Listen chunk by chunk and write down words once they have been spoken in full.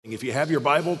If you have your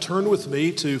Bible, turn with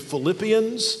me to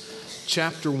Philippians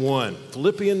chapter 1.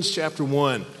 Philippians chapter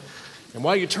 1. And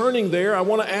while you're turning there, I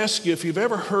want to ask you if you've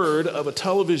ever heard of a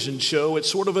television show. It's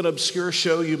sort of an obscure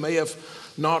show. You may have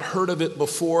not heard of it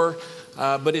before,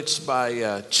 but it's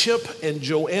by Chip and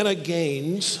Joanna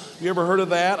Gaines. You ever heard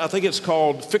of that? I think it's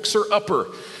called Fixer Upper.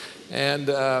 And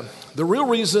the real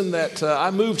reason that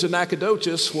I moved to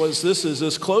Nacogdoches was this is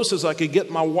as close as I could get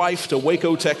my wife to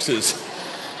Waco, Texas.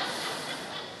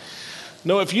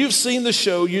 No, if you've seen the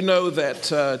show, you know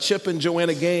that Chip and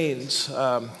Joanna Gaines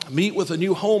meet with a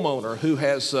new homeowner who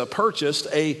has purchased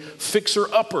a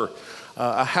fixer-upper,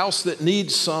 a house that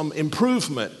needs some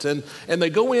improvement. And they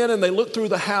go in and they look through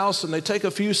the house and they take a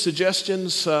few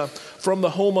suggestions from the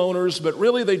homeowners, but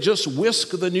really they just whisk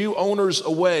the new owners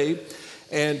away.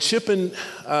 And Chip and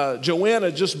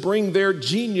Joanna just bring their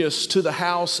genius to the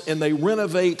house and they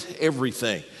renovate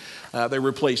everything. They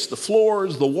replace the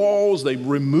floors, the walls, they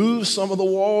remove some of the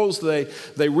walls, they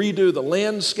redo the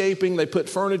landscaping, they put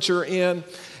furniture in.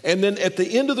 And then at the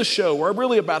end of the show, or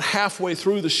really about halfway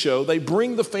through the show, they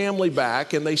bring the family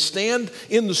back and they stand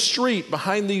in the street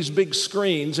behind these big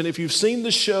screens. And if you've seen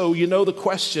the show, you know the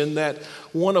question that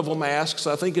one of them asks.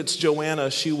 I think it's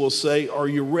Joanna. She will say, "Are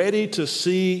you ready to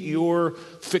see your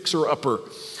fixer-upper?"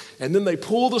 And then they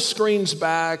pull the screens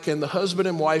back and the husband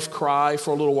and wife cry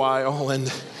for a little while, and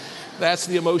that's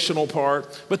the emotional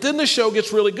part. But then the show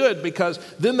gets really good because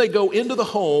then they go into the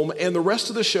home and the rest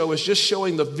of the show is just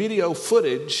showing the video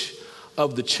footage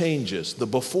of the changes, the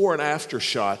before and after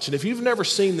shots. And if you've never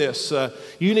seen this,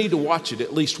 you need to watch it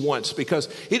at least once because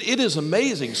it is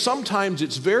amazing. Sometimes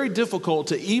it's very difficult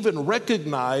to even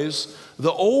recognize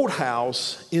the old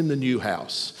house in the new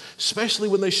house, especially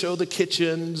when they show the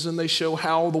kitchens and they show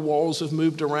how the walls have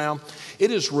moved around.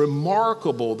 It is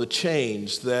remarkable the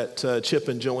change that Chip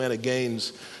and Joanna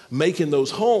Gaines make in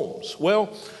those homes. Well,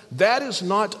 that is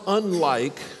not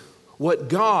unlike what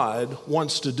God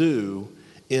wants to do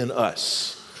in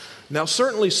us. Now,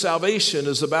 certainly salvation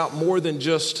is about more than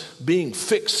just being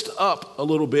fixed up a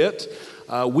little bit.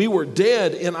 We were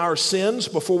dead in our sins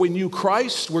before we knew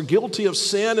Christ. We're guilty of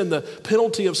sin, and the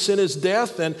penalty of sin is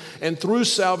death. And through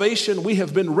salvation, we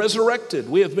have been resurrected.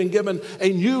 We have been given a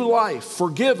new life,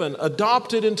 forgiven,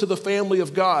 adopted into the family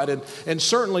of God. And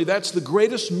certainly that's the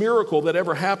greatest miracle that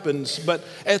ever happens. But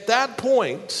at that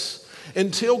point,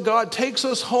 until God takes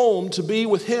us home to be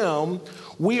with Him,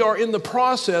 we are in the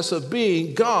process of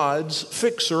being God's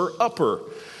fixer-upper.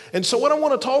 And so what I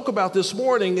want to talk about this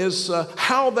morning is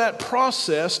how that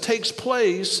process takes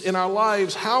place in our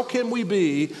lives. How can we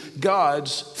be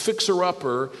God's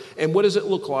fixer-upper, and what does it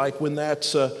look like when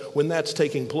that's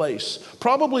taking place?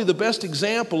 Probably the best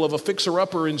example of a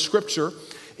fixer-upper in Scripture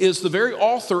is the very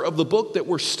author of the book that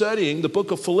we're studying, the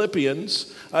book of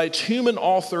Philippians. Its human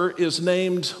author is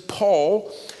named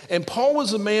Paul. And Paul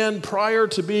was a man prior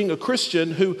to being a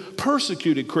Christian who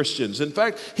persecuted Christians. In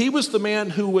fact, he was the man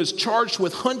who was charged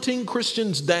with hunting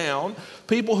Christians down,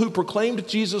 people who proclaimed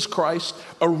Jesus Christ,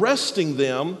 arresting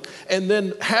them, and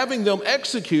then having them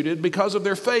executed because of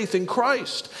their faith in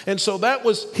Christ. And so that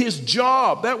was his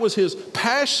job, that was his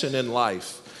passion in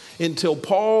life, until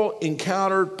Paul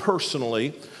encountered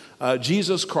personally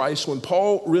Jesus Christ. When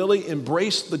Paul really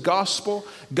embraced the gospel,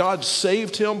 God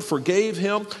saved him, forgave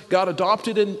him, God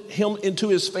adopted him into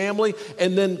his family,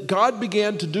 and then God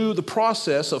began to do the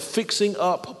process of fixing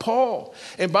up Paul.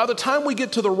 And by the time we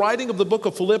get to the writing of the book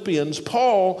of Philippians,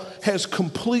 Paul has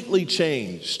completely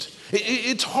changed.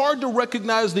 It's hard to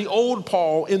recognize the old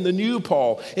Paul in the new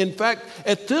Paul. In fact,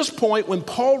 at this point, when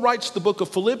Paul writes the book of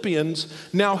Philippians,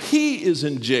 now he is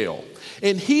in jail.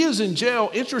 And he is in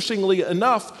jail, interestingly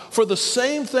enough, for the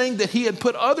same thing that he had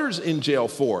put others in jail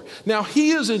for. Now,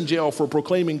 he is in jail for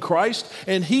proclaiming Christ,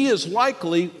 and he is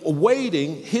likely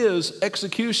awaiting his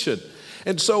execution.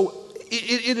 And so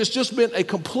it has just been a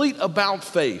complete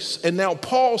about-face. And now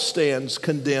Paul stands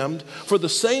condemned for the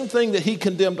same thing that he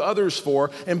condemned others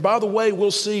for. And by the way,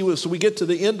 we'll see as we get to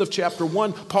the end of chapter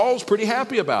 1, Paul's pretty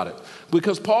happy about it.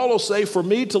 Because Paul will say, "For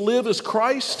me to live is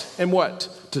Christ, and what?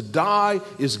 To die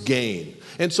is gain."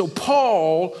 And so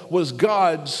Paul was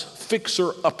God's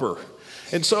fixer-upper.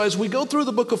 And so as we go through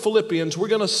the book of Philippians, we're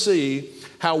going to see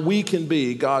how we can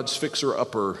be God's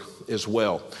fixer-upper as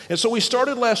well. And so we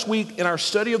started last week in our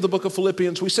study of the book of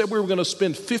Philippians. We said we were going to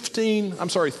spend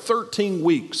 13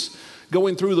 weeks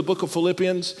going through the book of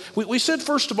Philippians. We said,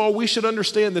 first of all, we should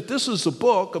understand that this is a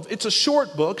book, it's a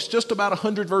short book, it's just about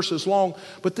 100 verses long,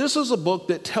 but this is a book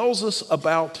that tells us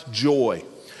about joy.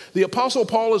 The Apostle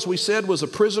Paul, as we said, was a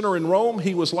prisoner in Rome.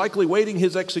 He was likely waiting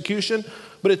his execution.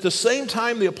 But at the same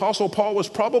time, the Apostle Paul was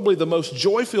probably the most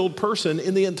joy-filled person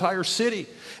in the entire city.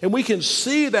 And we can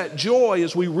see that joy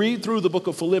as we read through the book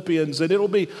of Philippians, and it'll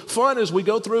be fun as we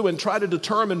go through and try to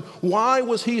determine why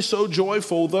was he so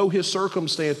joyful though his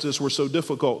circumstances were so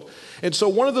difficult. And so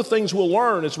one of the things we'll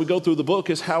learn as we go through the book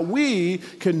is how we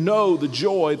can know the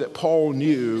joy that Paul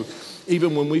knew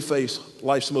even when we face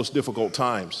life's most difficult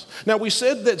times. Now, we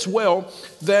said as well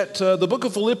that the book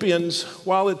of Philippians,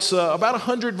 while it's about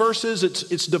 100 verses,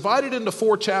 it's divided into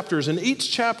 4 chapters, and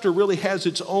each chapter really has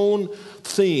its own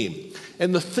theme.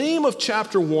 And the theme of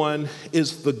chapter 1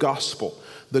 is the gospel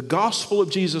of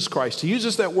Jesus Christ. He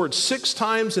uses that word 6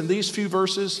 times in these few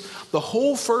verses. The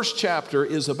whole first chapter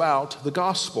is about the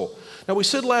gospel. Now, we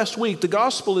said last week, the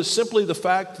gospel is simply the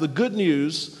fact, the good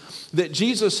news, that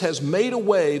Jesus has made a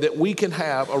way that we can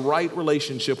have a right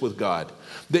relationship with God.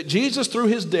 That Jesus, through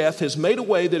his death, has made a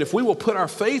way that if we will put our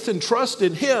faith and trust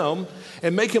in him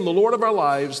and make him the Lord of our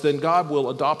lives, then God will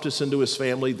adopt us into his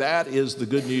family. That is the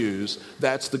good news.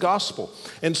 That's the gospel.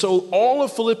 And so all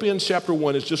of Philippians chapter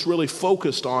 1 is just really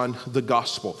focused on the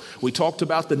gospel. We talked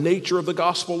about the nature of the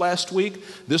gospel last week.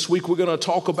 This week we're going to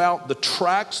talk about the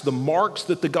tracks, the marks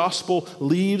that the gospel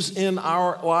leaves in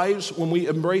our lives when we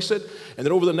embrace it. And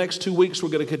then over the next 2 weeks, we're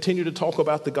going to continue to talk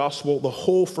about the gospel. The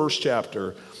whole first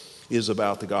chapter is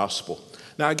about the gospel.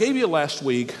 Now, I gave you last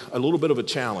week a little bit of a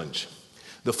challenge.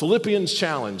 The Philippians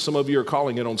challenge. Some of you are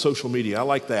calling it on social media. I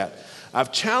like that.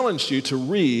 I've challenged you to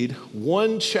read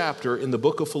 1 chapter in the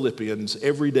book of Philippians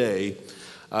every day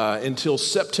until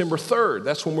September 3rd.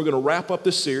 That's when we're going to wrap up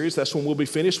this series. That's when we'll be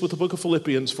finished with the book of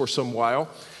Philippians for some while.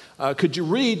 Could you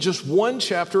read just 1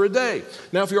 chapter a day?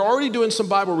 Now, if you're already doing some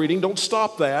Bible reading, don't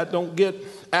stop that. Don't get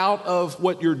out of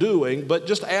what you're doing, but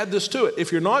just add this to it.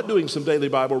 If you're not doing some daily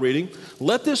Bible reading,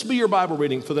 let this be your Bible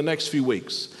reading for the next few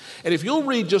weeks. And if you'll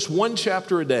read just 1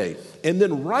 chapter a day and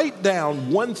then write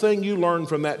down one thing you learned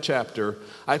from that chapter,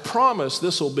 I promise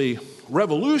this will be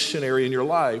revolutionary in your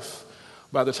life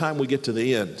by the time we get to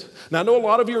the end. Now, I know a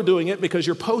lot of you are doing it because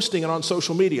you're posting it on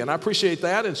social media, and I appreciate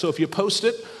that. And so if you post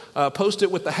it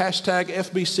with the hashtag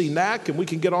FBCNAC, and we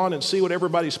can get on and see what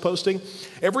everybody's posting.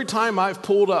 Every time I've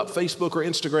pulled up Facebook or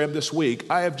Instagram this week,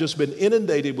 I have just been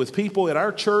inundated with people in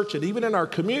our church and even in our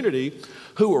community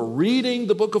who are reading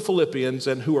the book of Philippians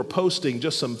and who are posting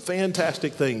just some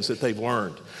fantastic things that they've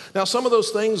learned. Now, some of those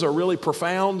things are really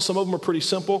profound. Some of them are pretty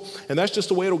simple, and that's just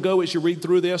the way it'll go as you read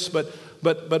through this. But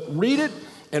read it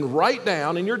and write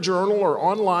down in your journal or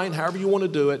online, however you want to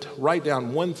do it, write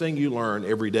down one thing you learn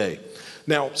every day.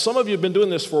 Now, some of you have been doing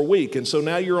this for a week, and so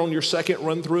now you're on your second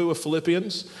run-through of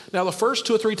Philippians. Now, the first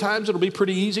 2 or 3 times, it'll be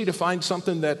pretty easy to find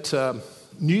something that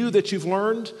new that you've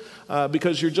learned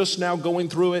because you're just now going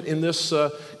through it in this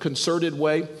concerted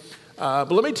way.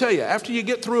 But let me tell you, after you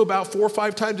get through about 4 or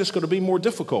 5 times, it's going to be more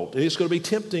difficult. It's going to be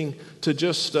tempting to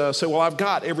just say, well, I've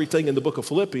got everything in the book of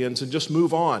Philippians and just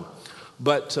move on.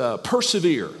 But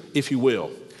persevere, if you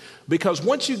will. Because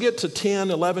once you get to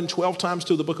 10, 11, 12 times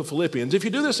through the book of Philippians, if you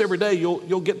do this every day,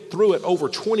 you'll get through it over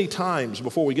 20 times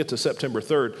before we get to September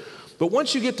 3rd. But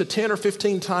once you get to 10 or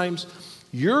 15 times,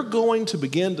 you're going to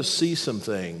begin to see some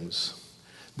things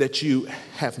that you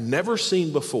have never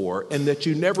seen before and that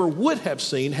you never would have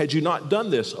seen had you not done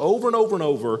this over and over and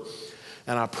over.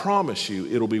 And I promise you,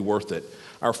 it'll be worth it.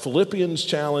 Our Philippians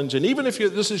challenge, and even if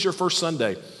this is your first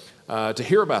Sunday, to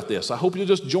hear about this, I hope you'll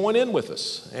just join in with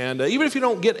us. And even if you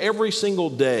don't get every single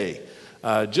day,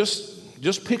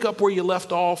 just pick up where you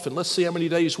left off and let's see how many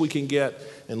days we can get,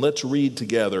 and let's read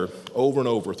together over and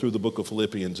over through the book of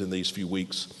Philippians in these few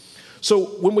weeks. So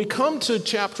when we come to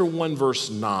chapter 1, verse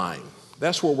 9,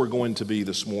 that's where we're going to be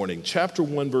this morning. Chapter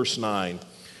 1, verse 9,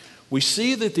 we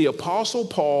see that the Apostle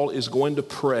Paul is going to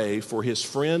pray for his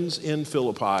friends in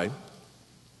Philippi,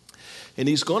 and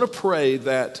he's going to pray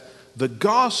that the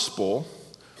gospel,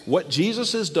 what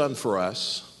Jesus has done for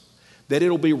us, that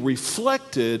it'll be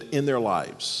reflected in their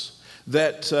lives.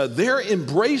 That their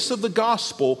embrace of the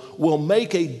gospel will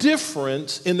make a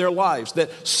difference in their lives. That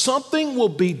something will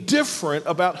be different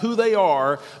about who they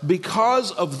are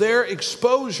because of their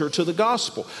exposure to the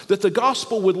gospel. That the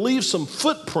gospel would leave some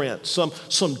footprints,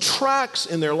 some tracks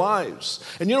in their lives.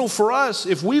 And you know, for us,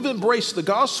 if we've embraced the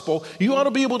gospel, you ought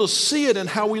to be able to see it in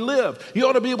how we live. You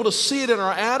ought to be able to see it in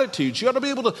our attitudes. You ought to be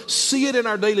able to see it in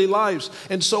our daily lives.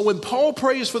 And so when Paul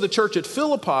prays for the church at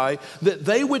Philippi, that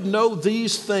they would know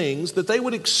these things, that they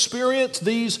would experience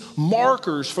these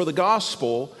markers for the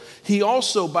gospel, he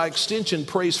also, by extension,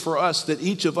 prays for us that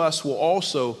each of us will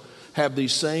also have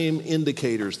these same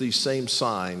indicators, these same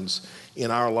signs in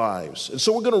our lives. And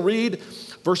so we're going to read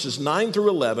verses 9 through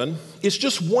 11. It's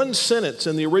just one sentence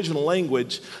in the original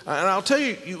language. And I'll tell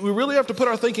you, we really have to put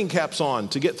our thinking caps on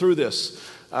to get through this.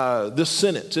 this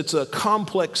sentence. It's a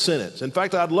complex sentence. In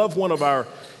fact, I'd love one of our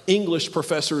English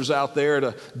professors out there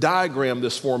to diagram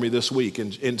this for me this week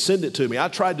and send it to me. I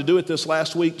tried to do it this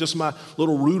last week, just my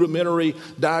little rudimentary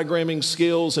diagramming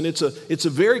skills, and it's a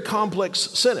very complex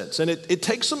sentence, and it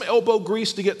takes some elbow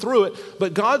grease to get through it,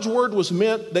 but God's word was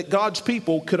meant that God's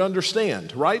people could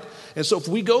understand, right? And so if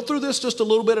we go through this just a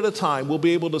little bit at a time, we'll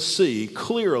be able to see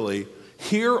clearly,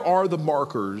 here are the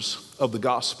markers of the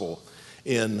gospel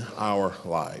in our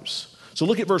lives. So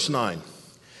look at verse 9.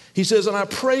 He says, "And I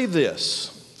pray this,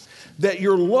 that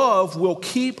your love will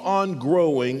keep on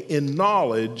growing in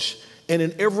knowledge and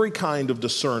in every kind of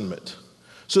discernment,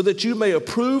 so that you may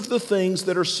approve the things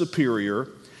that are superior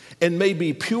and may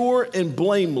be pure and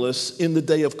blameless in the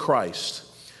day of Christ,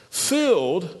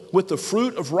 filled with the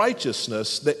fruit of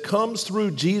righteousness that comes through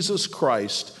Jesus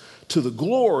Christ to the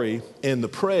glory and the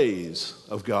praise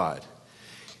of God."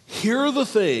 Here are the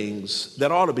things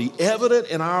that ought to be evident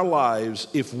in our lives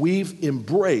if we've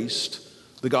embraced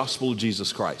the gospel of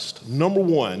Jesus Christ. Number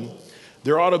one,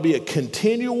 there ought to be a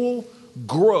continual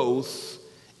growth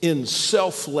in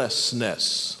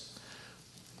selflessness.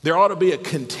 There ought to be a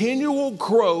continual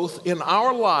growth in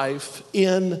our life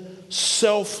in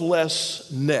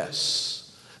selflessness.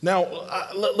 Now,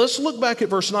 let's look back at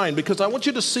verse 9, because I want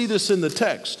you to see this in the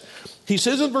text. He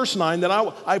says in verse 9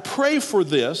 that I pray for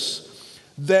this,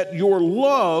 that your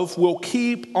love will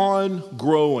keep on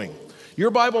growing. Your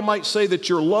Bible might say that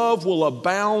your love will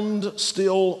abound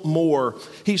still more.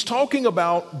 He's talking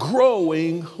about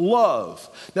growing love.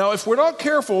 Now, if we're not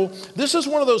careful, this is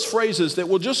one of those phrases that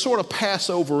will just sort of pass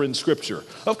over in Scripture.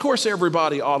 Of course,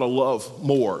 everybody ought to love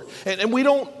more. And we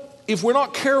don't, if we're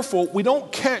not careful, we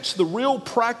don't catch the real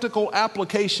practical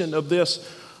application of this.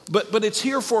 But it's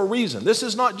here for a reason. This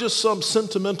is not just some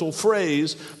sentimental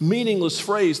phrase, meaningless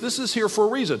phrase. This is here for a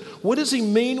reason. What does he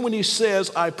mean when he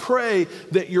says, "I pray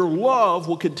that your love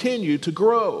will continue to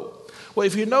grow"? Well,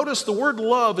 if you notice, the word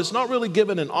love is not really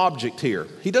given an object here.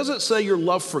 He doesn't say your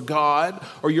love for God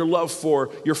or your love for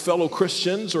your fellow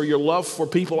Christians or your love for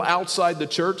people outside the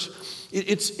church.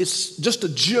 It's just a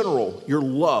general, your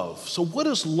love. So what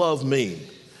does love mean?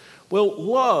 Well,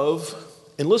 love,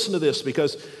 and listen to this,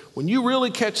 because when you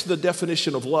really catch the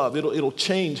definition of love, it'll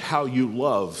change how you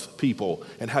love people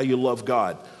and how you love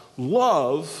God.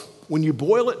 Love, when you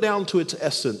boil it down to its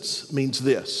essence, means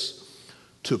this: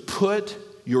 to put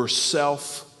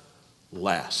yourself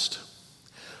last.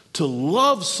 To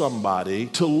love somebody,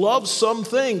 to love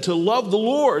something, to love the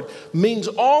Lord means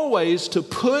always to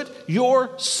put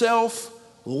yourself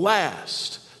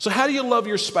last. So how do you love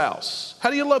your spouse? How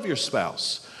do you love your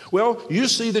spouse? Well, you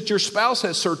see that your spouse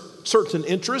has certain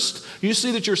interests. You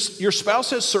see that your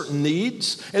spouse has certain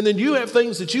needs, and then you have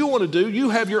things that you want to do. You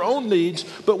have your own needs,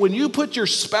 but when you put your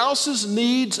spouse's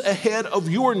needs ahead of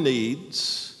your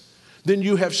needs, then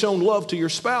you have shown love to your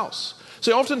spouse.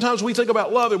 See, oftentimes we think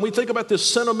about love and we think about this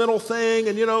sentimental thing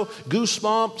and,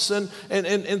 goosebumps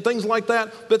and things like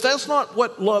that. But that's not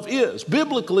what love is.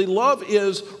 Biblically, love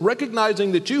is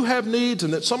recognizing that you have needs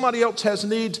and that somebody else has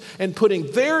needs and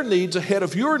putting their needs ahead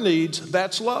of your needs.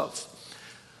 That's love.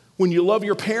 When you love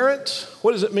your parents,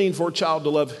 what does it mean for a child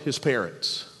to love his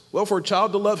parents? Well, for a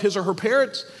child to love his or her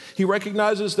parents, he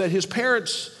recognizes that his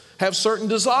parents have certain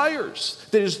desires.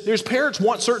 That his parents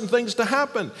want certain things to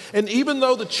happen. And even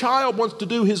though the child wants to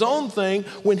do his own thing,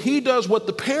 when he does what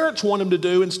the parents want him to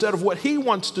do instead of what he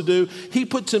wants to do, he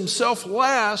puts himself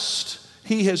last.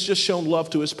 He has just shown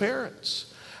love to his parents.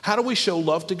 How do we show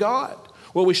love to God?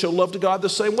 Well, we show love to God the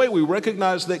same way. We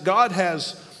recognize that God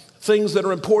has things that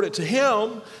are important to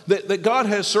him, that God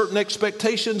has certain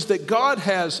expectations, that God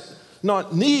has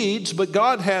not needs, but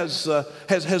God has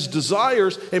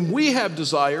desires, and we have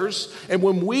desires. And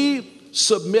when we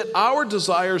submit our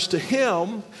desires to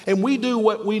him, and we do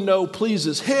what we know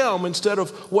pleases him instead of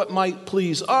what might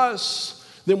please us,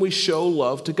 then we show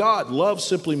love to God. Love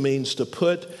simply means to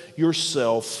put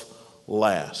yourself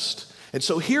last. And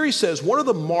so here he says, one of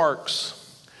the marks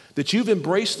that you've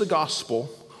embraced the gospel,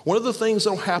 one of the things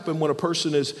that will happen when a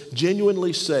person is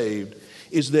genuinely saved,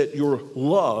 is that your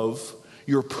love,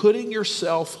 you're putting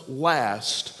yourself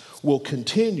last, will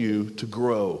continue to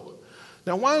grow.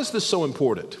 Now, why is this so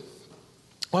important?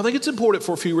 Well, I think it's important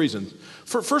for a few reasons.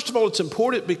 First of all, it's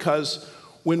important because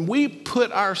when we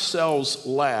put ourselves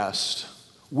last,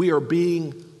 we are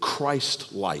being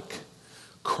Christ-like.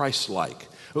 Christ-like.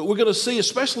 We're going to see,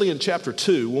 especially in chapter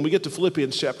 2, when we get to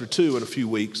Philippians chapter 2 in a few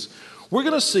weeks, we're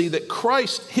going to see that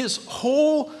Christ, his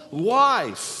whole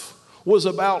life was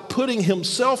about putting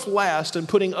himself last and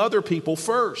putting other people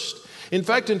first. In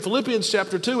fact, in Philippians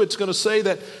chapter 2, it's going to say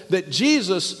that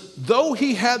Jesus, though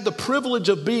he had the privilege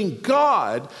of being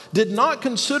God, did not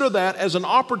consider that as an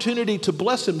opportunity to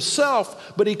bless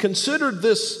himself, but he considered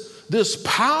this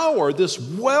power, this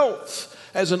wealth,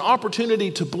 as an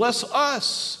opportunity to bless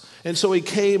us. And so he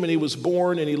came and he was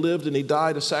born and he lived and he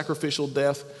died a sacrificial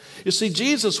death. You see,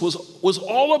 Jesus was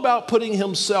all about putting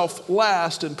himself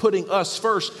last and putting us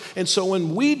first. And so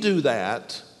when we do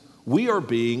that, we are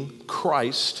being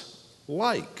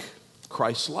Christ-like.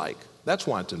 Christ-like. That's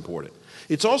why it's important.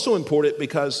 It's also important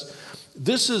because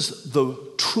this is the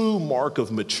true mark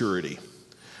of maturity.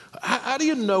 How do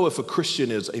you know if a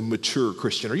Christian is a mature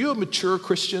Christian? Are you a mature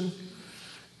Christian?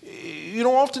 You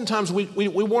know, oftentimes we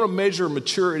want to measure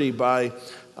maturity by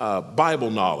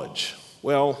Bible knowledge.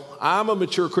 Well, I'm a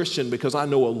mature Christian because I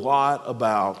know a lot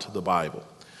about the Bible.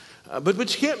 But you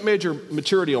can't measure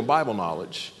maturity on Bible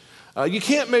knowledge. You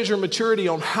can't measure maturity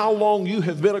on how long you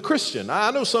have been a Christian.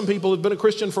 I know some people have been a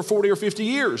Christian for 40 or 50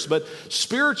 years, but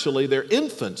spiritually they're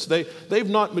infants. They've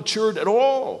not matured at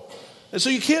all. And so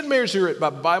you can't measure it by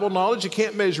Bible knowledge. You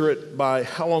can't measure it by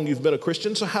how long you've been a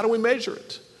Christian. So how do we measure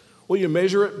it? Well, you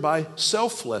measure it by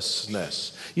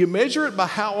selflessness. You measure it by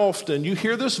how often you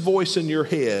hear this voice in your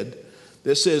head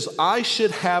that says, I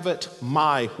should have it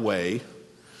my way.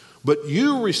 But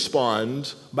you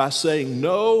respond by saying,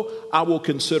 no, I will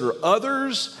consider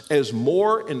others as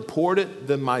more important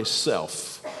than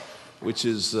myself, which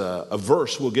is a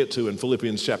verse we'll get to in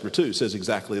Philippians chapter 2. It says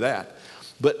exactly that.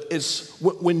 But it's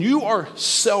when you are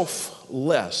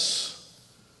selfless,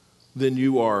 then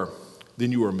you are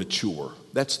mature.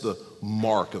 That's the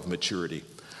mark of maturity.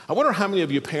 I wonder how many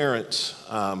of you parents,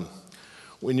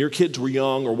 when your kids were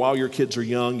young or while your kids are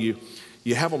young,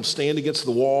 you have them stand against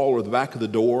the wall or the back of the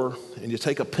door, and you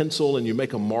take a pencil and you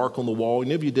make a mark on the wall.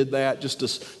 Any of you did that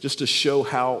just to show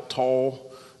how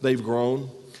tall they've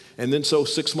grown? And then so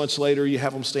 6 months later, you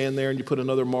have them stand there and you put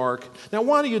another mark. Now,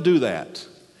 why do you do that?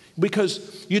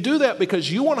 Because you do that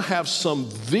because you want to have some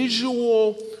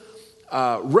visual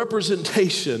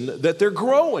representation that they're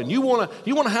growing. You want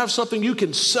to have something you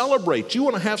can celebrate. You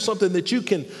want to have something that you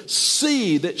can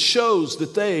see that shows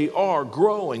that they are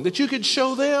growing, that you can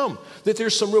show them that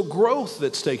there's some real growth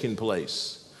that's taking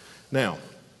place. Now,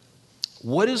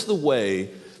 what is the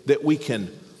way that we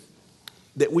can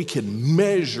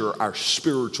measure our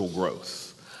spiritual growth?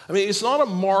 I mean, it's not a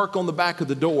mark on the back of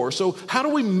the door. So how do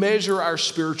we measure our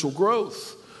spiritual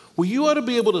growth? Well, you ought to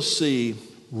be able to see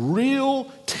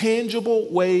real, tangible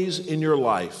ways in your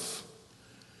life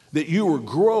that you are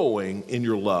growing in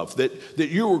your love, that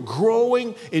you are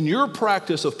growing in your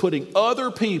practice of putting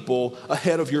other people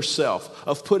ahead of yourself,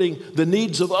 of putting the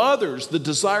needs of others, the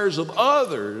desires of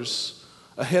others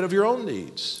ahead of your own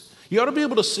needs. You ought to be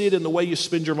able to see it in the way you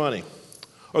spend your money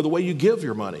or the way you give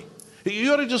your money.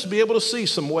 You ought to just be able to see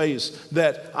some ways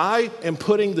that I am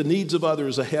putting the needs of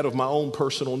others ahead of my own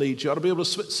personal needs. You ought to be able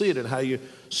to see it in how you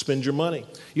spend your money.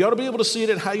 You ought to be able to see it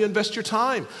in how you invest your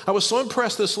time. I was so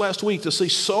impressed this last week to see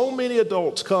so many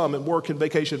adults come and work in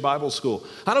Vacation Bible School.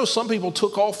 I know some people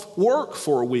took off work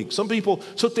for a week. Some people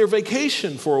took their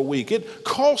vacation for a week. It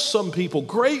cost some people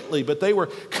greatly, but they were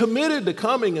committed to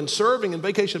coming and serving in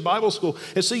Vacation Bible School.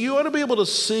 And so you ought to be able to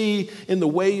see in the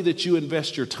way that you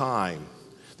invest your time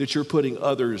that you're putting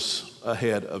others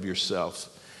ahead of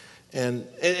yourself. And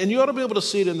you ought to be able to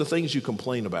see it in the things you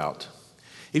complain about.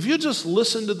 If you just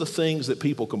listen to the things that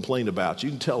people complain about, you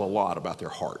can tell a lot about their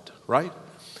heart, right?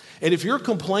 And if your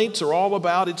complaints are all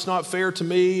about it's not fair to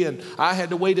me and I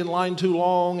had to wait in line too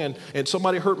long and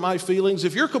somebody hurt my feelings,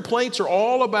 if your complaints are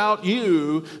all about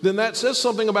you, then that says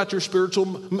something about your spiritual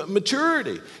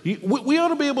maturity. We ought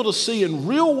to be able to see in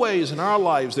real ways in our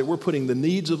lives that we're putting the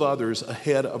needs of others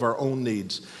ahead of our own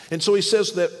needs. And so he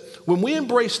says that when we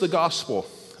embrace the gospel,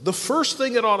 the first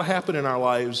thing that ought to happen in our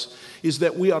lives is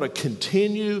that we ought to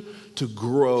continue to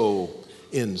grow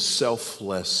in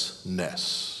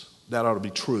selflessness. That ought to be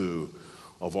true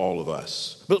of all of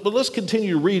us. But let's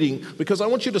continue reading because I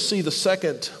want you to see the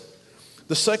second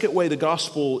way the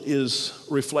gospel is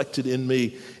reflected in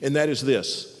me, and that is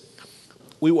this.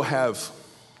 We will have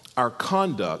our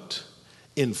conduct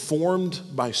informed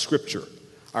by Scripture.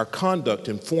 Our conduct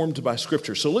informed by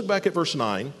Scripture. So look back at verse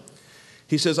 9.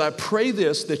 He says, I pray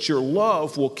this, that your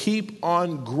love will keep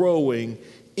on growing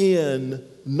in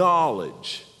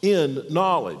knowledge. In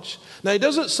knowledge. Now, he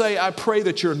doesn't say, I pray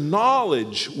that your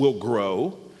knowledge will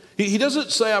grow. He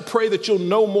doesn't say, I pray that you'll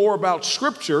know more about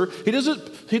Scripture. He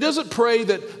doesn't pray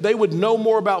that they would know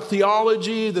more about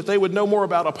theology, that they would know more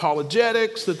about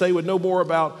apologetics, that they would know more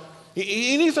about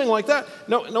anything like that.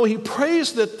 No, he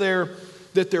prays that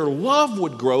that their love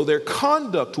would grow, their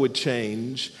conduct would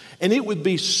change, and it would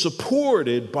be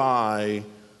supported by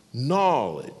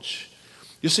knowledge.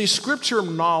 You see, scripture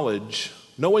knowledge,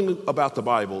 knowing about the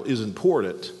Bible, is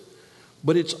important,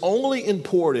 but it's only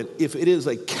important if it is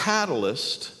a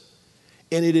catalyst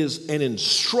and it is an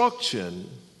instruction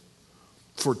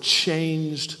for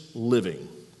changed living.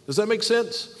 Does that make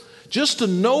sense? Just to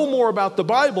know more about the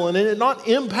Bible and it not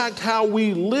impact how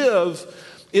we live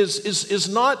is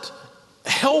not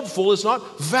helpful, it's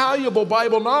not valuable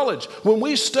Bible knowledge. When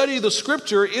we study the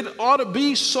scripture, it ought to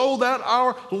be so that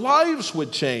our lives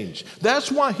would change.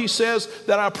 That's why he says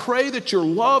that I pray that your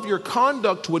love, your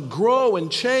conduct would grow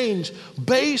and change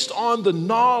based on the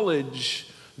knowledge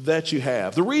that you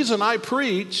have. The reason I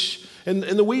preach and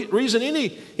the reason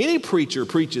any preacher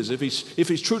preaches, if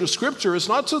he's true to Scripture, is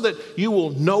not so that you will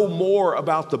know more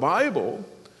about the Bible.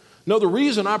 No, the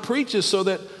reason I preach is so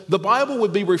that the Bible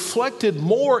would be reflected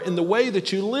more in the way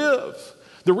that you live.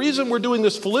 The reason we're doing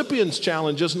this Philippians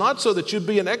challenge is not so that you'd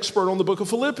be an expert on the book of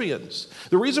Philippians.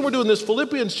 The reason we're doing this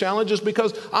Philippians challenge is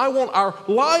because I want our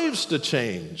lives to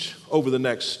change over the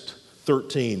next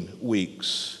 13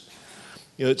 weeks.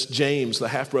 You know, it's James, the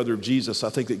half-brother of Jesus, I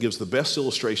think, that gives the best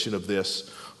illustration of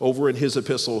this. Over in his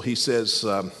epistle, he says,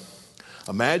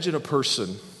 imagine a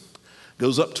person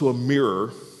goes up to a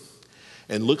mirror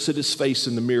and looks at his face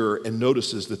in the mirror and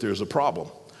notices that there's a problem.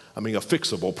 I mean, a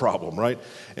fixable problem, right?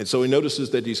 And so he notices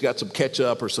that he's got some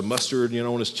ketchup or some mustard,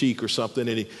 on his cheek or something,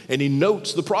 and he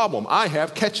notes the problem. I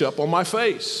have ketchup on my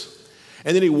face.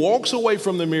 And then he walks away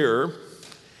from the mirror,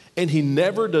 and he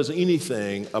never does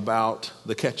anything about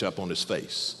the ketchup on his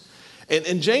face.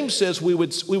 And James says we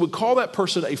would call that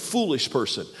person a foolish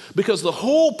person, because the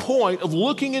whole point of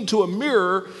looking into a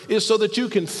mirror is so that you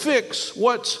can fix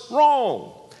what's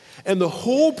wrong. And the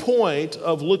whole point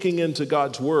of looking into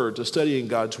God's Word, to studying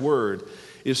God's Word,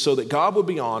 is so that God would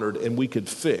be honored and we could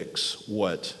fix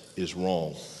what is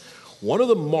wrong. One of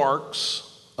the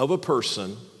marks of a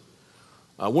person,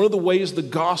 one of the ways the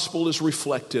gospel is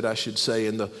reflected, I should say,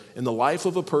 in the life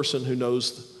of a person who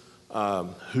knows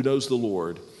the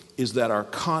Lord, is that our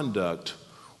conduct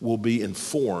will be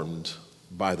informed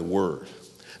by the Word.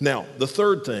 Now, the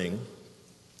third thing,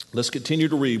 let's continue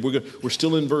to read. We're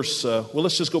still in verse,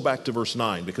 let's just go back to verse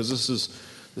 9, because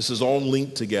this is all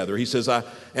linked together. He says, I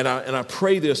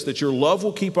pray this, that your love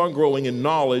will keep on growing in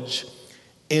knowledge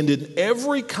and in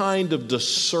every kind of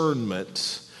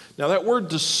discernment. Now, that word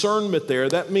discernment there,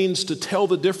 that means to tell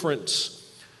the difference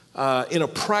in a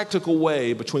practical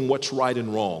way between what's right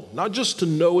and wrong. Not just to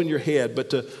know in your head, but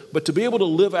to be able to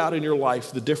live out in your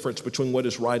life the difference between what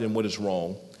is right and what is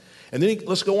wrong. And then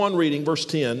let's go on reading, verse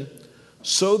 10.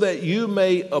 So that you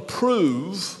may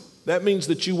approve, that means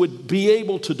that you would be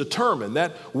able to determine.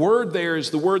 That word there is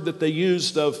the word that they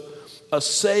used of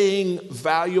assaying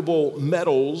valuable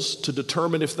metals to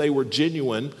determine if they were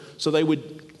genuine. So they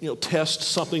would test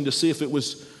something to see if it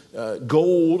was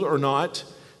gold or not,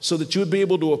 so that you would be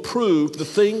able to approve the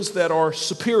things that are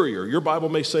superior. Your Bible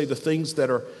may say the things that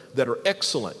are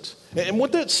excellent. And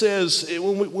what that says,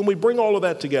 when we bring all of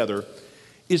that together,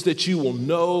 is that you will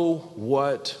know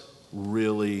what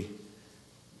really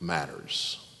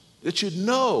matters. That you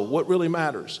know what really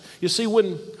matters. You see,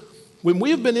 when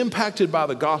we have been impacted by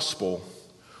the gospel,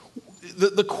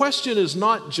 the question is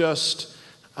not just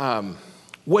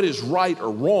what is right or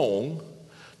wrong.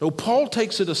 No, Paul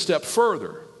takes it a step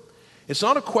further. It's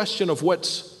not a question of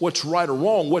what's right or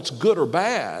wrong, what's good or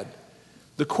bad.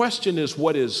 The question is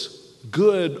what is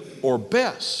good or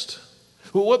best.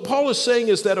 Well, what Paul is saying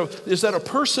is that a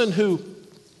person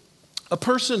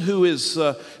who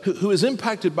is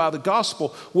impacted by the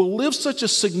gospel will live such a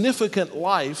significant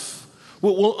life,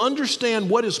 will understand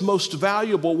what is most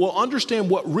valuable, will understand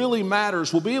what really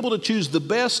matters, will be able to choose the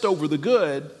best over the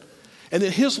good, and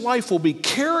that his life will be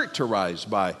characterized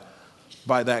by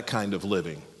that kind of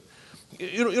living.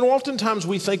 Oftentimes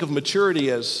we think of maturity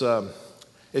as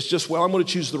just, well, I'm going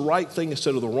to choose the right thing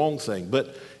instead of the wrong thing.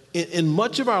 But in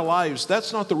much of our lives,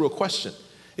 that's not the real question.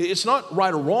 It's not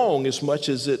right or wrong as much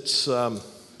as it's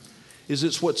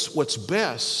what's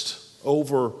best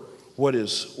over what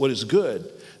is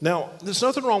good. Now, there's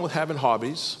nothing wrong with having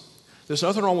hobbies. There's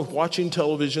nothing wrong with watching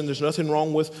television. There's nothing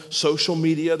wrong with social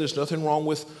media. There's nothing wrong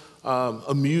with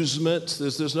amusement.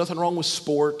 There's nothing wrong with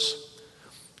sports.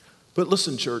 But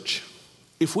listen, church,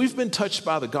 if we've been touched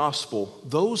by the gospel,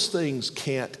 those things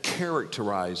can't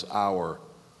characterize our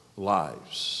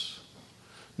lives.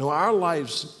 No, our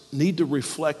lives need to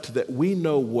reflect that we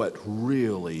know what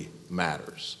really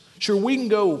matters. Sure, we can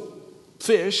go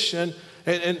fish and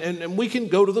we can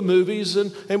go to the movies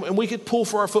and we can pull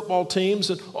for our football teams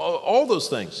and all those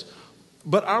things.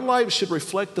 But our lives should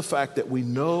reflect the fact that we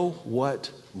know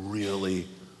what really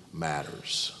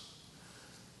matters.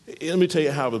 Let me tell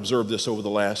you how I've observed this over the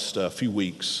last few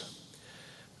weeks.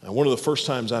 One of the first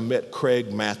times I met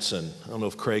Craig Matson, I don't know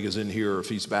if Craig is in here or if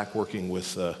he's back working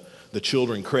with the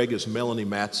children. Craig is Melanie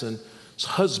Matson's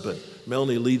husband.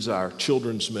 Melanie leads our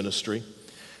children's ministry.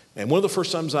 And one of the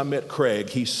first times I met Craig,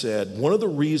 he said, one of the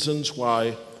reasons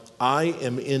why I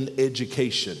am in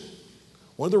education,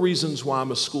 one of the reasons why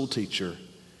I'm a school teacher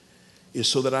is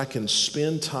so that I can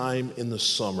spend time in the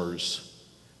summers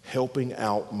helping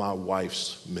out my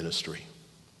wife's ministry.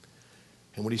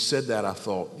 And when he said that, I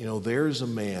thought, there's a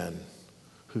man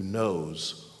who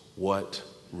knows what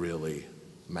really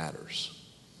matters.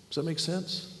 Does that make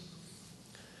sense?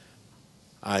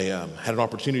 I had an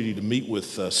opportunity to meet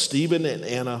with Stephen and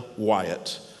Anna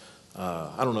Wyatt.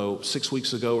 6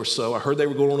 weeks ago or so. I heard they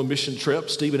were going on a mission trip.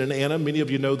 Stephen and Anna, many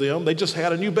of you know them. They just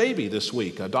had a new baby this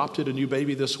week, adopted a new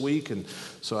baby this week, and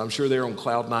so I'm sure they're on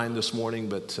cloud nine this morning.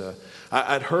 But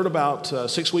I'd heard about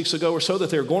 6 weeks ago or so that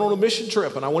they were going on a mission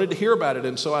trip, and I wanted to hear about it.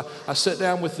 And so I sat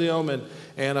down with them,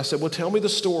 and I said, well, tell me the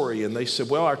story. And they said,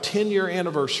 well, our 10-year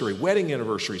anniversary, wedding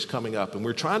anniversary is coming up, and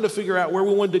we're trying to figure out where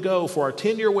we wanted to go for our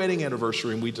 10-year wedding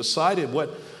anniversary, and we decided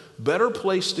what better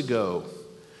place to go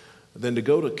than to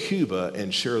go to Cuba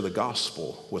and share the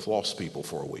gospel with lost people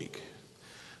for a week,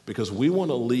 because we want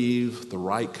to leave the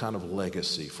right kind of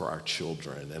legacy for our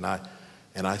children. And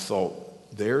I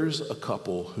thought, there's a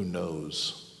couple who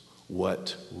knows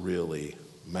what really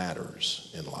matters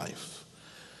in life.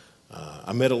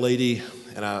 I met a lady,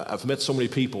 and I've met so many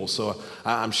people, so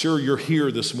I'm sure you're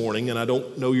here this morning, and I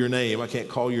don't know your name. I can't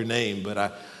call your name, but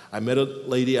I met a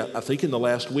lady, I think in the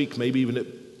last week, maybe even at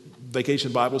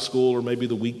Vacation Bible School or maybe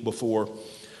the week before,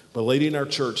 but a lady in our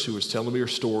church who was telling me her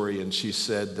story, and she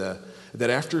said that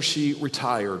after she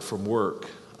retired from work,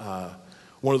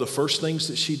 one of the first things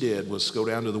that she did was go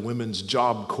down to the Women's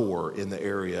Job Corps in the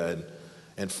area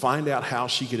and find out how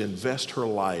she could invest her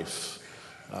life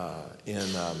in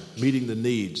meeting the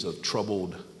needs of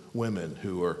troubled women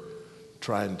who are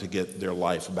trying to get their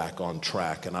life back on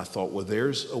track. And I thought, well,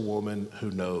 there's a woman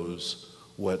who knows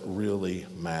what really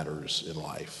matters in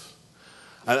life.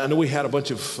 I know we had a bunch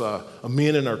of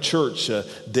men in our church,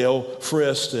 Dale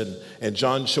Frist and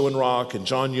John Schoenrock and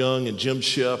John Young and Jim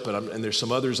Shipp, and there's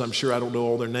some others, I'm sure I don't know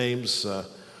all their names.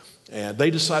 And they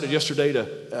decided yesterday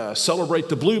to celebrate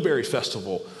the Blueberry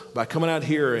Festival by coming out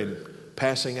here and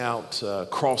passing out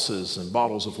crosses and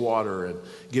bottles of water and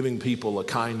giving people a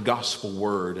kind gospel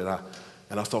word. And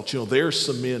I thought, there's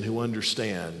some men who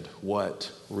understand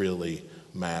what really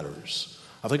matters.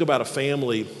 I think about a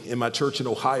family in my church in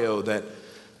Ohio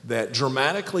that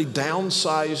dramatically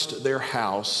downsized their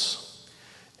house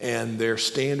and their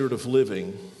standard of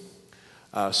living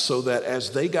so that as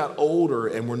they got older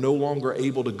and were no longer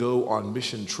able to go on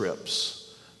mission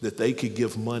trips, that they could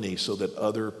give money so that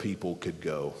other people could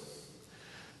go.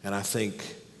 And I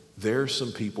think there's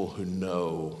some people who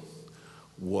know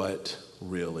what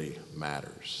really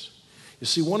matters. You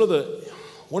see, one of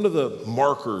the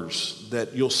markers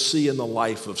that you'll see in the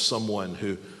life of someone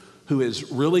who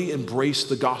has really embraced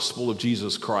the gospel of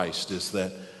Jesus Christ is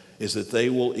that they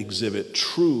will exhibit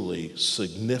truly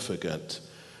significant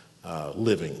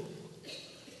living.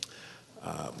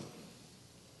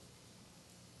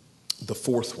 The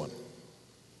fourth one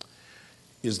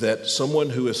is that someone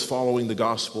who is following the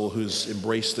gospel, who's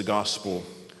embraced the gospel,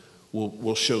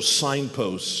 will show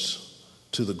signposts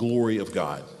to the glory of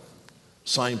God.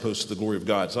 Signposts to the glory of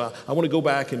God. So I want to go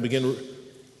back and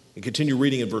continue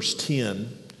reading in verse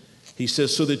 10. He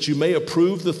says, so that you may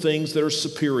approve the things that are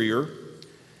superior,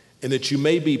 and that you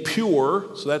may be pure.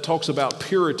 So that talks about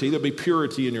purity. There'll be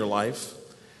purity in your life.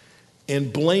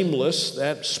 And blameless,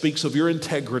 that speaks of your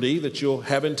integrity, that you'll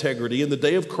have integrity in the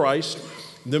day of Christ.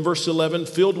 And then verse 11,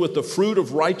 filled with the fruit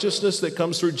of righteousness that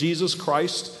comes through Jesus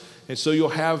Christ. And so you'll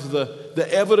have the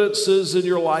evidences in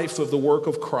your life of the work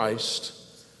of Christ.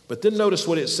 But then notice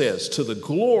what it says, to the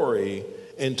glory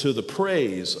and to the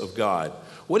praise of God.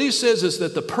 What he says is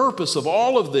that the purpose of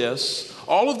all of this,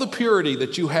 all of the purity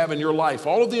that you have in your life,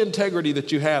 all of the integrity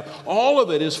that you have, all of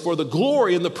it is for the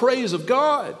glory and the praise of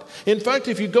God. In fact,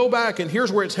 if you go back, and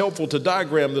here's where it's helpful to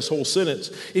diagram this whole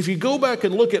sentence. If you go back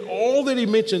and look at all that he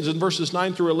mentions in verses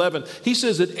 9 through 11, he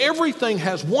says that everything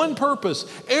has one purpose.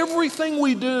 Everything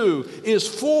we do is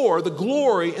for the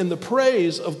glory and the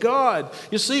praise of God.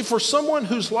 You see, for someone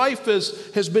whose life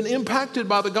has been impacted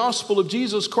by the gospel of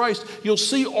Jesus Christ, you'll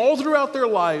see all throughout their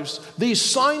lives these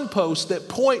signposts that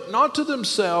point not to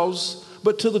themselves,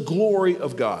 but to the glory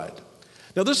of God.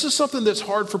 Now, this is something that's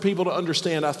hard for people to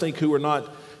understand, I think, who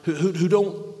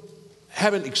don't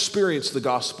haven't experienced the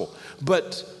gospel.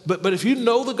 But if you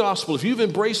know the gospel, if you've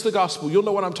embraced the gospel, you'll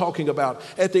know what I'm talking about.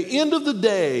 At the end of the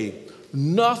day,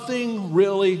 nothing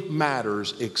really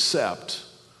matters except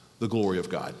the glory of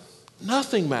God.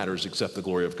 Nothing matters except the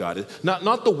glory of God.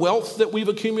 Not the wealth that we've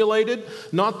accumulated,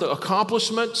 not the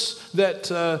accomplishments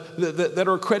that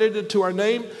are accredited to our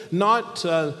name, not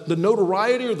the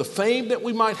notoriety or the fame that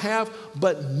we might have,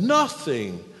 but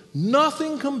nothing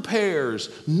compares,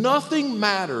 nothing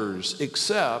matters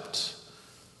except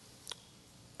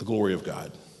the glory of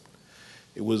God.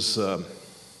 It was a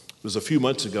few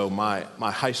months ago, my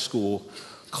high school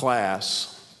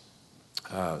class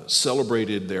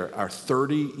celebrated our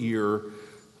 30-year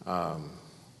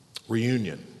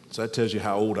reunion. So that tells you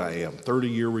how old I am,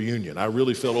 30-year reunion. I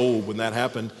really felt old when that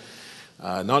happened.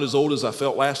 Not as old as I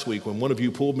felt last week when one of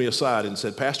you pulled me aside and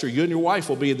said, Pastor, you and your wife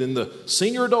will be in the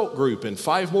senior adult group in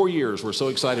 5 more years. We're so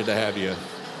excited to have you.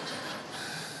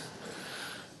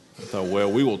 I thought, well,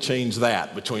 we will change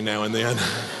that between now and then.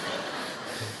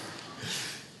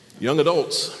 Young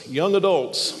adults,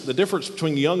 the difference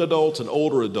between young adults and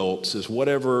older adults is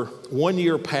whatever 1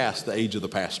 year past the age of the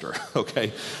pastor,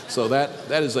 okay? So that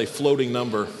is a floating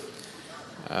number.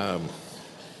 But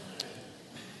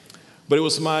it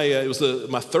was my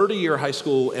 30-year high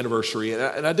school anniversary,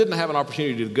 and I didn't have an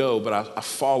opportunity to go, but I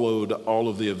followed all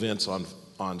of the events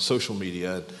on social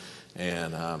media,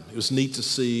 and it was neat to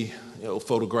see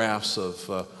photographs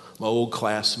of my old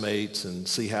classmates and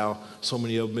see how so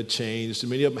many of them had changed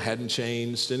and many of them hadn't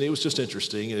changed, and it was just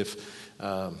interesting. And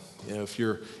if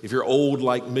you're old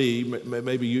like me,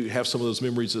 maybe you have some of those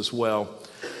memories as well.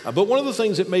 But one of the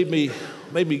things that made me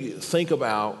think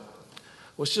about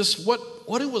was just what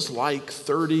it was like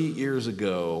 30 years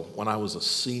ago when I was a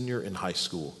senior in high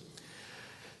school,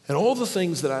 and all the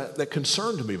things that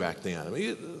concerned me back then. I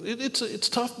mean, it's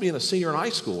tough being a senior in high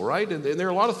school, right? And there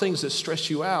are a lot of things that stress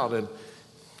you out.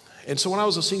 And so when I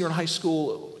was a senior in high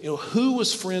school, who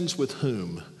was friends with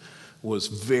whom was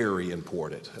very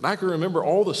important. And I can remember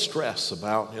all the stress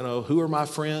about, who are my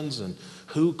friends and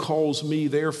who calls me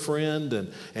their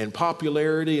friend and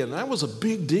popularity. And that was a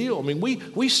big deal. I mean,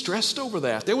 we stressed over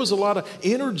that. There was a lot of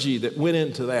energy that went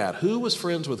into that. Who was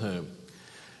friends with whom?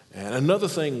 And another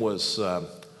thing was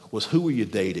who were you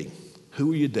dating? Who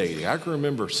were you dating? I can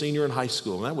remember senior in high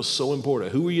school, and that was so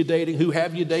important. Who are you dating? Who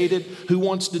have you dated? Who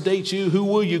wants to date you? Who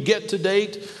will you get to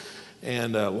date?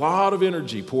 And a lot of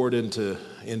energy poured into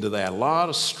that, a lot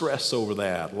of stress over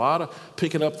that, a lot of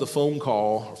picking up the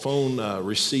phone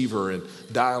receiver and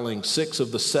dialing 6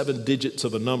 of the 7 digits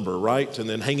of a number, right? And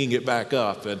then hanging it back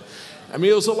up. And I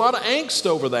mean, it was a lot of angst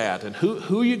over that. And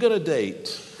who are you going to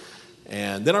date?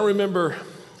 And then I remember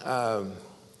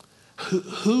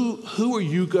who are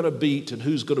you going to beat and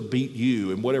who's going to beat you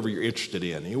in whatever you're interested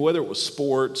in, whether it was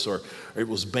sports or it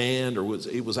was band or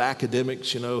it was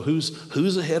academics,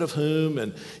 who's ahead of whom,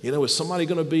 and is somebody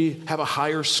going to have a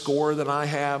higher score than I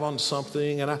have on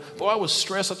something? And I was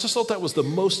stressed. I just thought that was the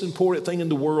most important thing in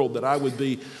the world, that I would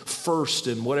be first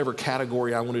in whatever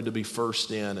category I wanted to be first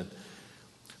in.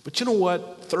 But you know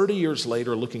what? 30 years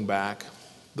later, looking back,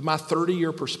 my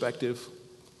 30-year perspective,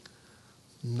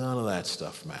 none of that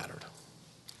stuff mattered.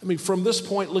 I mean, from this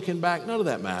point looking back, none of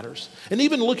that matters. And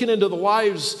even looking into the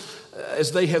lives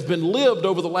as they have been lived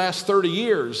over the last 30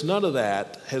 years, none of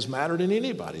that has mattered in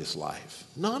anybody's life.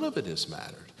 None of it has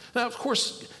mattered. Now, of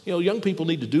course, young people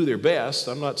need to do their best.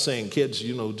 I'm not saying kids,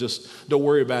 just don't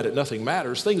worry about it, nothing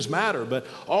matters. Things matter, but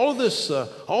all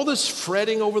this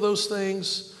fretting over those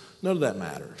things, none of that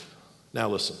mattered. Now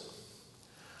listen,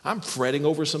 I'm fretting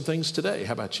over some things today.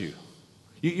 How about you?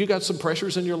 You got some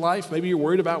pressures in your life. Maybe you're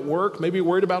worried about work. Maybe you're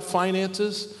worried about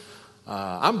finances.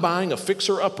 I'm buying a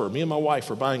fixer-upper. Me and my wife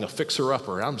are buying a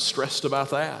fixer-upper. I'm stressed about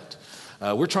that.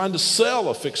 We're trying to sell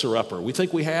a fixer-upper. We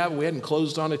think we hadn't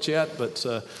closed on it yet, but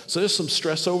so there's some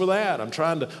stress over that. I'm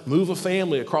trying to move a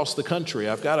family across the country.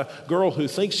 I've got a girl who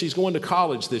thinks she's going to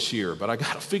college this year, but I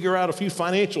got to figure out a few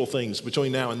financial things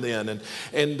between now and then.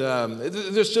 And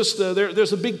there's just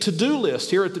there's a big to-do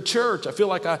list here at the church. I feel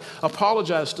like I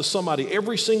apologize to somebody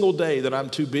every single day that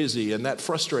I'm too busy, and that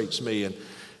frustrates me.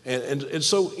 And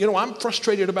so I'm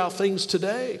frustrated about things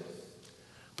today.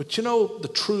 But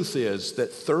the truth is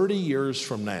that 30 years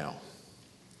from now,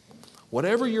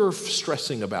 whatever you're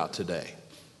stressing about today,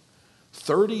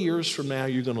 30 years from now,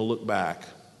 you're going to look back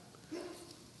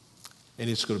and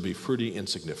it's going to be pretty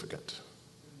insignificant.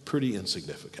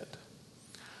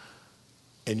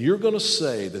 And you're going to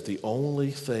say that the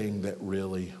only thing that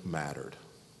really mattered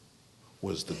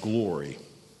was the glory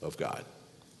of God.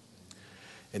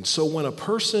 And so when a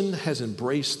person has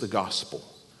embraced the gospel,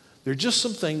 there are just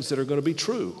some things that are going to be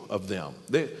true of them.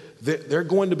 They're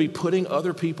going to be putting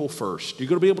other people first. You're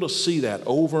going to be able to see that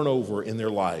over and over in their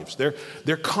lives.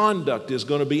 Their conduct is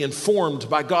going to be informed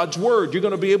by God's word. You're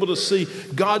going to be able to see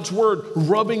God's word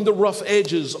rubbing the rough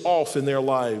edges off in their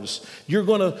lives. You're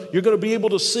going to be able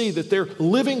to see that they're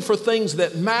living for things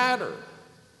that matter.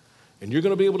 And you're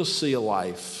going to be able to see a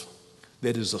life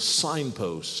that is a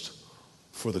signpost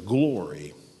for the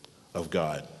glory of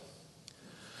God.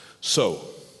 So,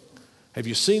 have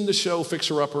you seen the show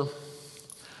Fixer Upper?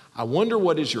 I wonder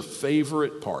what is your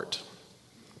favorite part.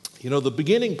 You know, the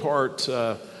beginning part,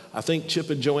 I think Chip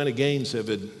and Joanna Gaines have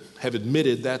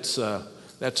admitted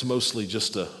that's mostly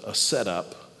just a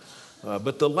setup.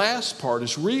 But the last part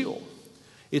is real.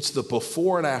 It's the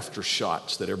before and after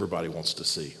shots that everybody wants to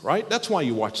see, right? That's why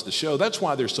you watch the show. That's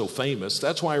why they're so famous.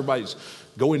 That's why everybody's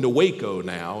going to Waco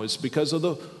now, is because of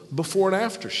the before and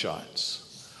after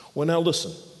shots. Well, now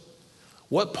listen.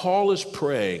 What Paul is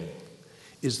praying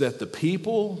is that the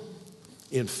people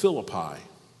in Philippi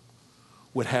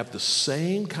would have the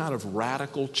same kind of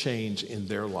radical change in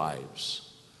their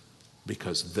lives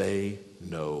because they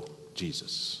know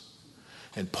Jesus.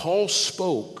 And Paul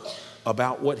spoke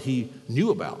about what he knew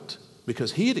about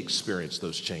because he had experienced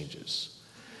those changes.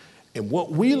 And what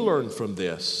we learn from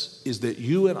this is that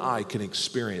you and I can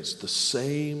experience the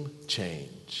same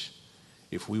change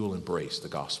if we will embrace the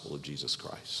gospel of Jesus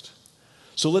Christ.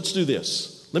 So let's do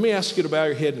this. Let me ask you to bow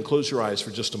your head and close your eyes for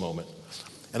just a moment.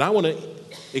 And I want to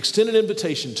extend an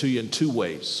invitation to you in two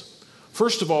ways.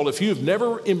 First of all, if you've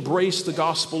never embraced the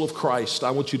gospel of Christ,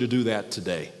 I want you to do that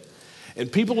today. And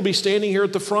people will be standing here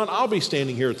at the front. I'll be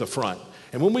standing here at the front.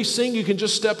 And when we sing, you can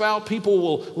just step out. People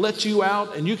will let you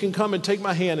out, and you can come and take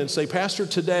my hand and say, Pastor,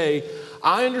 today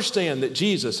I understand that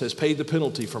Jesus has paid the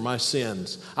penalty for my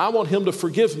sins. I want him to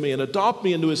forgive me and adopt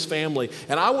me into his family.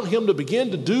 And I want him to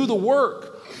begin to do the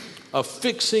work of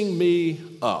fixing me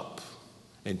up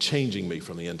and changing me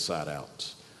from the inside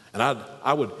out. And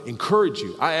I would encourage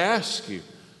you, I ask you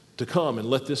to come and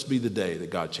let this be the day that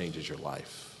God changes your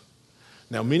life.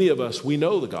 Now, many of us, we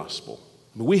know the gospel.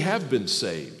 We have been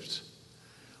saved.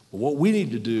 But what we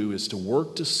need to do is to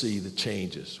work to see the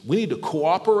changes. We need to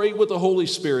cooperate with the Holy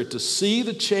Spirit to see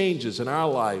the changes in our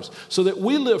lives so that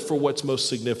we live for what's most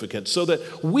significant, so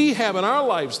that we have in our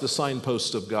lives the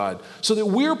signposts of God, so that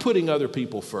we're putting other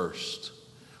people first.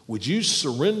 Would you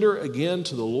surrender again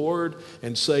to the Lord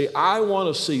and say, I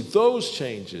want to see those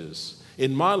changes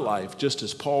in my life, just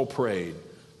as Paul prayed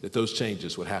that those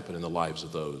changes would happen in the lives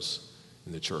of those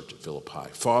in the church at Philippi.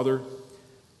 Father,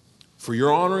 for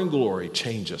your honor and glory,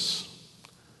 change us.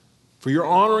 For your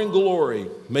honor and glory,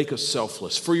 make us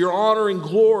selfless. For your honor and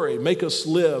glory, make us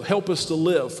live. Help us to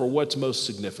live for what's most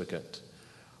significant.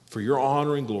 For your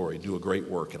honor and glory, do a great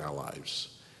work in our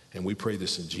lives. And we pray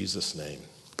this in Jesus' name.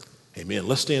 Amen.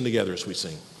 Let's stand together as we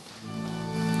sing.